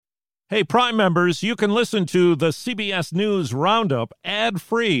Hey, Prime members, you can listen to the CBS News Roundup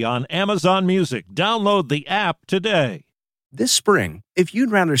ad-free on Amazon Music. Download the app today. This spring, if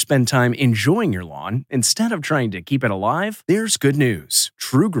you'd rather spend time enjoying your lawn instead of trying to keep it alive, there's good news.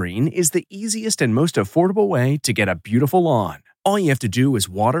 True Green is the easiest and most affordable way to get a beautiful lawn. All you have to do is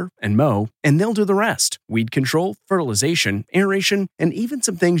water and mow, and they'll do the rest. Weed control, fertilization, aeration, and even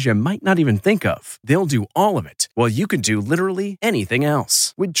some things you might not even think of. They'll do all of it, while you can do literally anything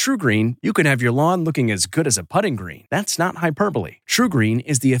else. With True Green, you can have your lawn looking as good as a putting green. That's not hyperbole. True Green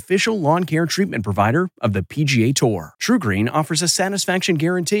is the official lawn care treatment provider of the PGA Tour. True Green offers a satisfaction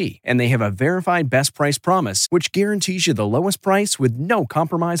guarantee, and they have a verified best price promise, which guarantees you the lowest price with no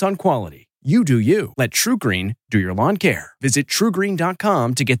compromise on quality. You do you. Let True Green do your lawn care. Visit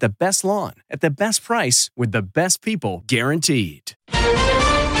TrueGreen.com to get the best lawn at the best price with the best people guaranteed.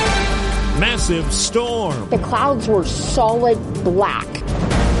 Massive storm. The clouds were solid black.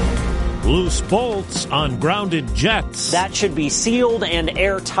 Loose bolts on grounded jets. That should be sealed and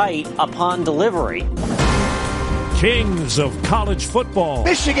airtight upon delivery. Kings of college football.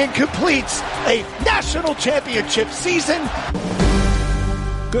 Michigan completes a national championship season.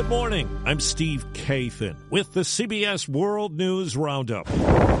 Good morning. I'm Steve Kathan with the CBS World News Roundup.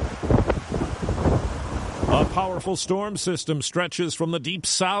 A powerful storm system stretches from the deep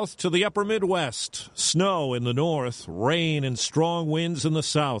south to the upper Midwest. Snow in the north, rain and strong winds in the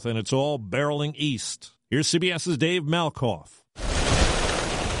south, and it's all barreling east. Here's CBS's Dave Malkoff.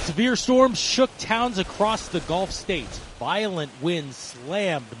 Severe storms shook towns across the Gulf states. Violent winds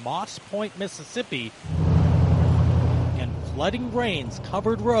slammed Moss Point, Mississippi. Flooding rains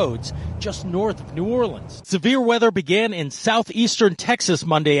covered roads just north of New Orleans. Severe weather began in southeastern Texas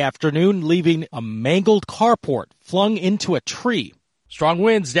Monday afternoon, leaving a mangled carport flung into a tree. Strong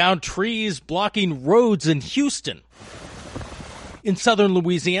winds downed trees, blocking roads in Houston. In southern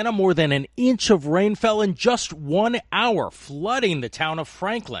Louisiana, more than an inch of rain fell in just 1 hour, flooding the town of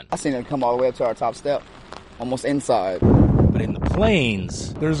Franklin. I seen it come all the way up to our top step, almost inside. But in the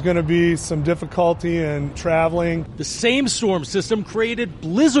plains, there's going to be some difficulty in traveling. The same storm system created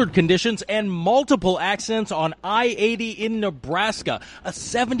blizzard conditions and multiple accidents on I-80 in Nebraska. A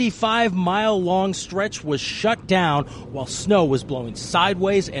 75-mile-long stretch was shut down while snow was blowing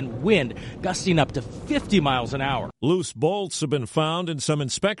sideways and wind gusting up to 50 miles an hour. Loose bolts have been found in some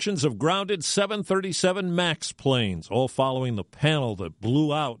inspections of grounded 737 MAX planes, all following the panel that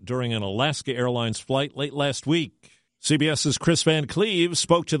blew out during an Alaska Airlines flight late last week. CBS's Chris Van Cleve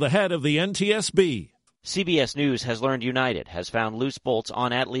spoke to the head of the NTSB. CBS News has learned United has found loose bolts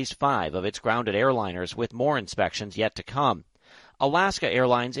on at least 5 of its grounded airliners, with more inspections yet to come. Alaska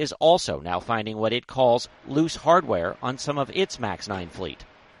Airlines is also now finding what it calls loose hardware on some of its MAX 9 fleet.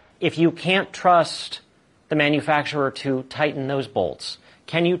 If you can't trust the manufacturer to tighten those bolts,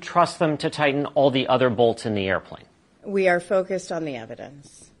 can you trust them to tighten all the other bolts in the airplane? We are focused on the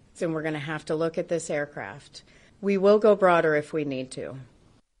evidence, and we're going to have to look at this aircraft. We will go broader if we need to.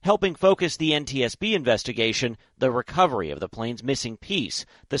 Helping focus the NTSB investigation, the recovery of the plane's missing piece,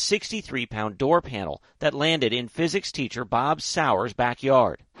 the 63-pound door panel that landed in physics teacher Bob Sauer's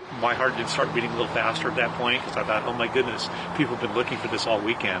backyard. My heart did start beating a little faster at that point because I thought, oh my goodness, people have been looking for this all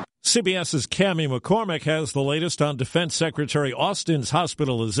weekend. CBS's Cammie McCormick has the latest on Defense Secretary Austin's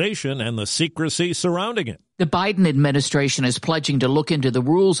hospitalization and the secrecy surrounding it. The Biden administration is pledging to look into the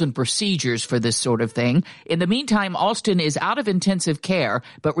rules and procedures for this sort of thing. In the meantime, Austin is out of intensive care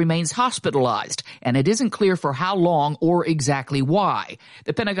but remains hospitalized, and it isn't clear for how long or exactly why.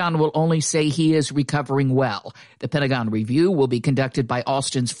 The Pentagon will only say he is recovering well. The Pentagon review will be conducted by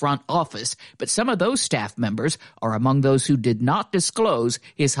Austin's front office, but some of those staff members are among those who did not disclose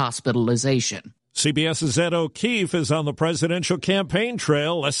his hospitalization. CBS's Ed O'Keefe is on the presidential campaign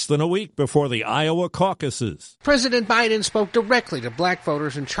trail less than a week before the Iowa caucuses. President Biden spoke directly to black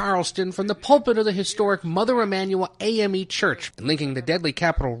voters in Charleston from the pulpit of the historic Mother Emanuel AME Church, linking the deadly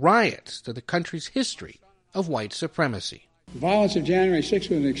Capitol riots to the country's history of white supremacy. The violence of January 6th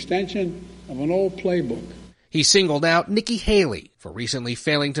was an extension of an old playbook. He singled out Nikki Haley for recently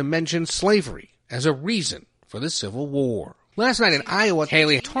failing to mention slavery as a reason for the Civil War. Last night in Iowa,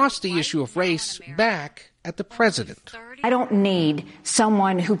 Haley tossed the issue of race back at the president. I don't need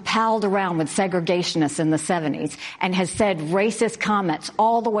someone who palled around with segregationists in the 70s and has said racist comments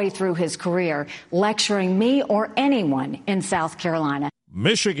all the way through his career, lecturing me or anyone in South Carolina.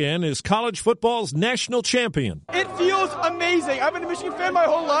 Michigan is college football's national champion. It feels amazing. I've been a Michigan fan my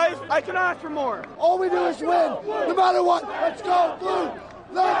whole life. I cannot ask for more. All we do is win, no matter what. Let's go, Blue.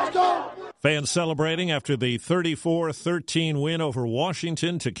 Let's go. Fans celebrating after the 34-13 win over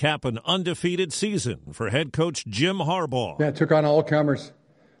Washington to cap an undefeated season for head coach Jim Harbaugh. Yeah, took on all comers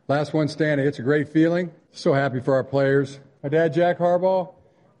Last one standing. It's a great feeling. So happy for our players. My dad, Jack Harbaugh,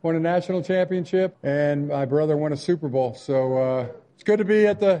 won a national championship, and my brother won a Super Bowl. So it's good to be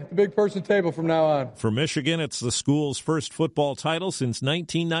at the big person table from now on. For Michigan, it's the school's first football title since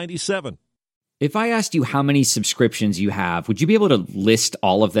 1997. If I asked you how many subscriptions you have, would you be able to list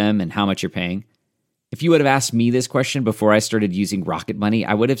all of them and how much you're paying? If you would have asked me this question before I started using Rocket Money,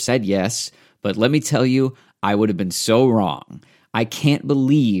 I would have said yes. But let me tell you, I would have been so wrong. I can't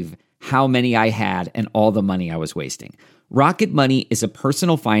believe how many I had and all the money I was wasting. Rocket Money is a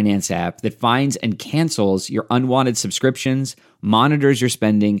personal finance app that finds and cancels your unwanted subscriptions, monitors your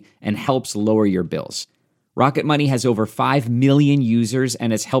spending, and helps lower your bills. Rocket Money has over 5 million users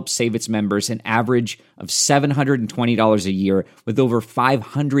and has helped save its members an average of $720 a year with over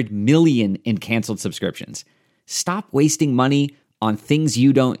 500 million in canceled subscriptions. Stop wasting money on things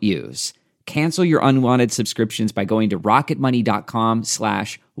you don't use. Cancel your unwanted subscriptions by going to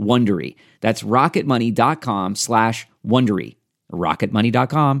rocketmoney.com/Wondery. That's rocketmoney.com/Wondery.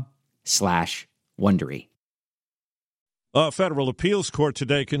 rocketmoney.com/Wondery. A federal appeals court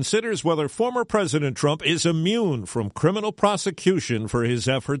today considers whether former President Trump is immune from criminal prosecution for his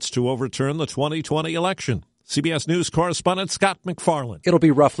efforts to overturn the 2020 election. CBS News correspondent Scott McFarland. It'll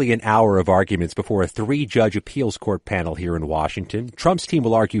be roughly an hour of arguments before a 3-judge appeals court panel here in Washington. Trump's team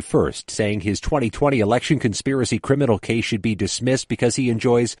will argue first, saying his 2020 election conspiracy criminal case should be dismissed because he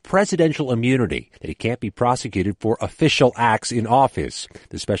enjoys presidential immunity, that he can't be prosecuted for official acts in office.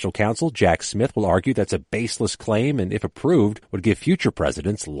 The special counsel, Jack Smith, will argue that's a baseless claim and, if approved, would give future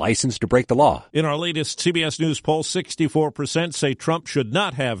presidents license to break the law. In our latest CBS News poll, 64% say Trump should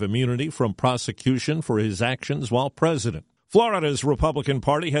not have immunity from prosecution for his actions while president. Florida's Republican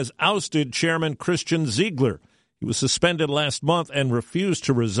Party has ousted Chairman Christian Ziegler. He was suspended last month and refused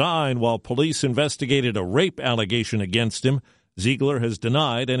to resign while police investigated a rape allegation against him. Ziegler has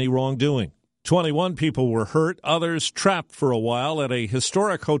denied any wrongdoing. 21 people were hurt, others trapped for a while at a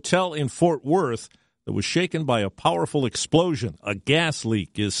historic hotel in Fort Worth that was shaken by a powerful explosion. A gas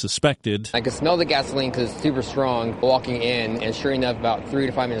leak is suspected. I could smell the gasoline because it's super strong walking in, and sure enough, about 3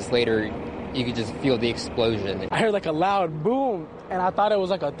 to 5 minutes later, you could just feel the explosion. I heard like a loud boom, and I thought it was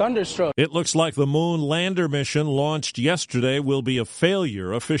like a thunderstroke. It looks like the moon lander mission launched yesterday will be a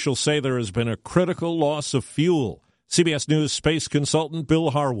failure. Officials say there has been a critical loss of fuel. CBS News space consultant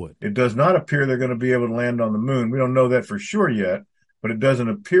Bill Harwood. It does not appear they're going to be able to land on the moon. We don't know that for sure yet, but it doesn't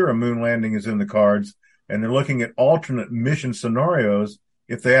appear a moon landing is in the cards, and they're looking at alternate mission scenarios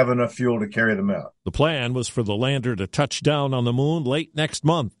if they have enough fuel to carry them out. The plan was for the lander to touch down on the moon late next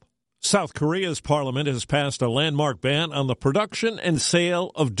month. South Korea's parliament has passed a landmark ban on the production and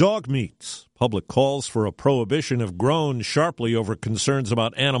sale of dog meats. Public calls for a prohibition have grown sharply over concerns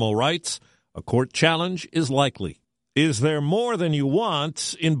about animal rights. A court challenge is likely. Is there more than you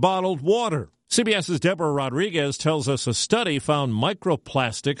want in bottled water? CBS's Deborah Rodriguez tells us a study found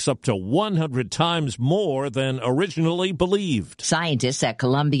microplastics up to 100 times more than originally believed. Scientists at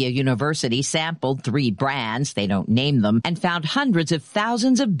Columbia University sampled 3 brands, they don't name them, and found hundreds of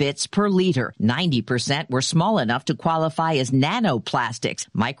thousands of bits per liter. 90% were small enough to qualify as nanoplastics,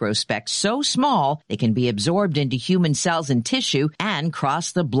 microspecks so small they can be absorbed into human cells and tissue and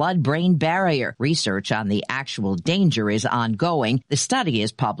cross the blood-brain barrier. Research on the actual danger is ongoing. The study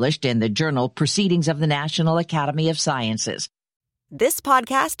is published in the journal Proceedings of the National Academy of Sciences. This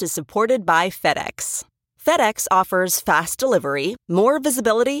podcast is supported by FedEx. FedEx offers fast delivery, more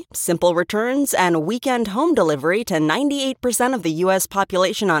visibility, simple returns, and weekend home delivery to 98% of the U.S.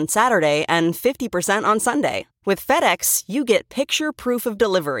 population on Saturday and 50% on Sunday. With FedEx, you get picture proof of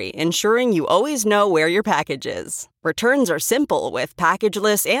delivery, ensuring you always know where your package is. Returns are simple with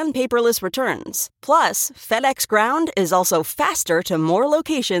packageless and paperless returns. Plus, FedEx Ground is also faster to more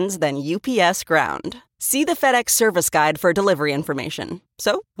locations than UPS Ground. See the FedEx service guide for delivery information.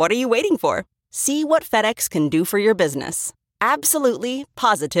 So, what are you waiting for? See what FedEx can do for your business. Absolutely,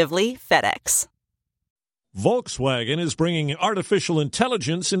 positively FedEx. Volkswagen is bringing artificial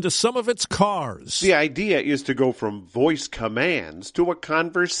intelligence into some of its cars. The idea is to go from voice commands to a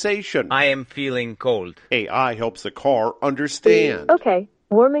conversation. I am feeling cold. AI helps the car understand. Okay,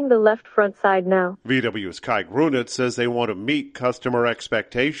 warming the left front side now. VW's Kai Grunitz says they want to meet customer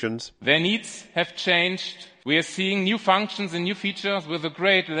expectations. Their needs have changed. We are seeing new functions and new features with a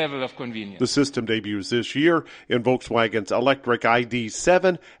great level of convenience. The system debuts this year in Volkswagen's electric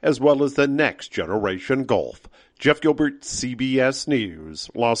ID.7 as well as the next generation Golf. Jeff Gilbert, CBS News,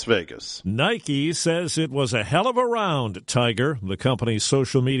 Las Vegas. Nike says it was a hell of a round, Tiger. The company's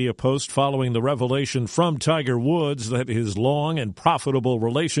social media post following the revelation from Tiger Woods that his long and profitable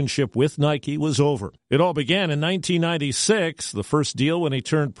relationship with Nike was over. It all began in 1996. The first deal when he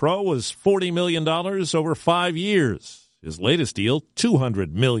turned pro was $40 million over 5 years. His latest deal,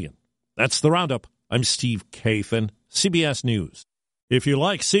 $200 million. That's the Roundup. I'm Steve Kathan, CBS News. If you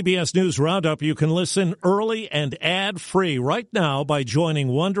like CBS News Roundup, you can listen early and ad-free right now by joining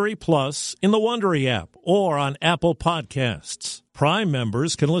Wondery Plus in the Wondery app or on Apple Podcasts. Prime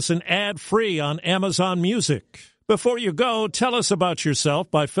members can listen ad-free on Amazon Music. Before you go, tell us about yourself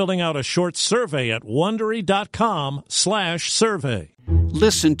by filling out a short survey at Wondery.com/survey.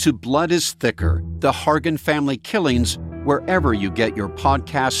 Listen to Blood is Thicker, the Hargan family killings, wherever you get your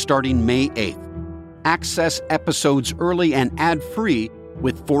podcast starting May 8th. Access episodes early and ad-free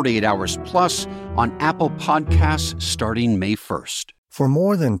with 48 Hours Plus on Apple Podcasts starting May 1st. For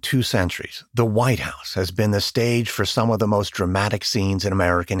more than 2 centuries, the White House has been the stage for some of the most dramatic scenes in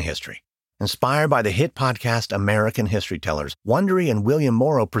American history. Inspired by the hit podcast American History Tellers, Wondery and William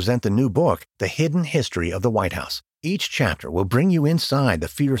Morrow present the new book, The Hidden History of the White House. Each chapter will bring you inside the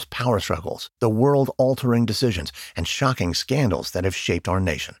fierce power struggles, the world-altering decisions, and shocking scandals that have shaped our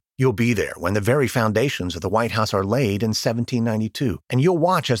nation. You'll be there when the very foundations of the White House are laid in 1792, and you'll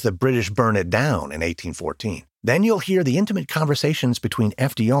watch as the British burn it down in 1814. Then you'll hear the intimate conversations between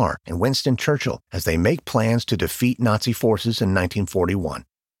FDR and Winston Churchill as they make plans to defeat Nazi forces in 1941.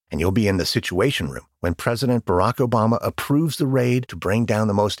 And you'll be in the Situation Room when President Barack Obama approves the raid to bring down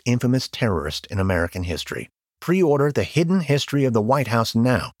the most infamous terrorist in American history. Pre-order The Hidden History of the White House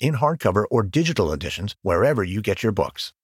now in hardcover or digital editions wherever you get your books.